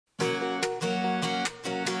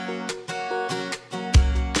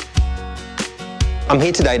I'm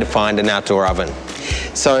here today to find an outdoor oven.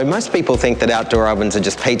 So most people think that outdoor ovens are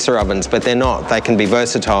just pizza ovens, but they're not. They can be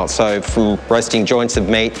versatile, so from roasting joints of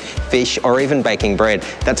meat, fish, or even baking bread.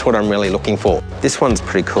 That's what I'm really looking for. This one's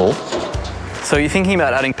pretty cool. So you're thinking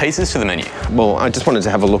about adding pizzas to the menu? Well, I just wanted to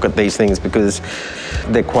have a look at these things because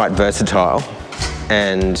they're quite versatile,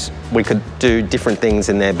 and we could do different things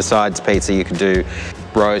in there besides pizza. You could do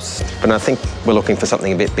roast, but I think we're looking for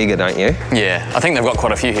something a bit bigger, don't you? Yeah, I think they've got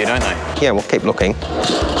quite a few here, don't they? Yeah, we'll keep looking.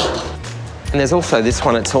 And there's also this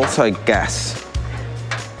one, it's also gas,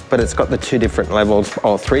 but it's got the 2 different levels,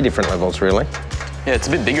 or 3 different levels really. Yeah, it's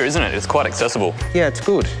a bit bigger, isn't it? It's quite accessible. Yeah, it's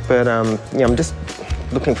good, but yeah, I'm just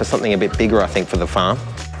looking for something a bit bigger, I think, for the farm.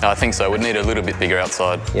 I think so. We'd need a little bit bigger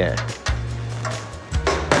outside. Yeah.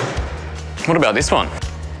 What about this one?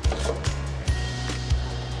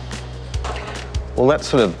 Well, that's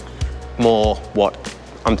sort of more what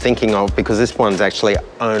I'm thinking of, because this one's actually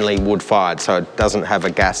only wood-fired, so it doesn't have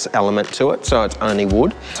a gas element to it, so it's only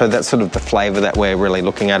wood. So that's sort of the flavour that we're really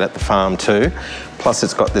looking at the farm too. Plus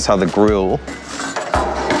it's got this other grill.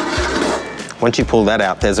 Once you pull that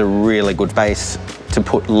out, there's a really good base to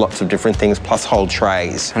put lots of different things, plus whole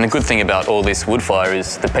trays. And the good thing about all this wood fire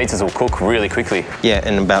is the pizzas will cook really quickly. Yeah,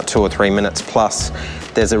 in about 2 or 3 minutes, plus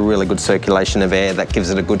there's a really good circulation of air that gives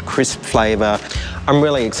it a good crisp flavour. I'm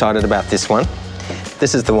really excited about this one.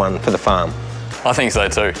 This is the one for the farm. I think so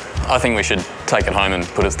too. I think we should take it home and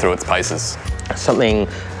put it through its paces. Something,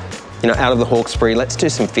 you know, out of the Hawkesbury, let's do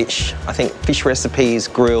some fish. I think fish recipes,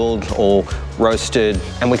 grilled or roasted,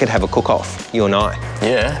 and we could have a cook-off, you and I.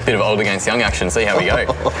 Yeah, a bit of old against young action, see how we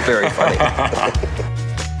go. Very funny.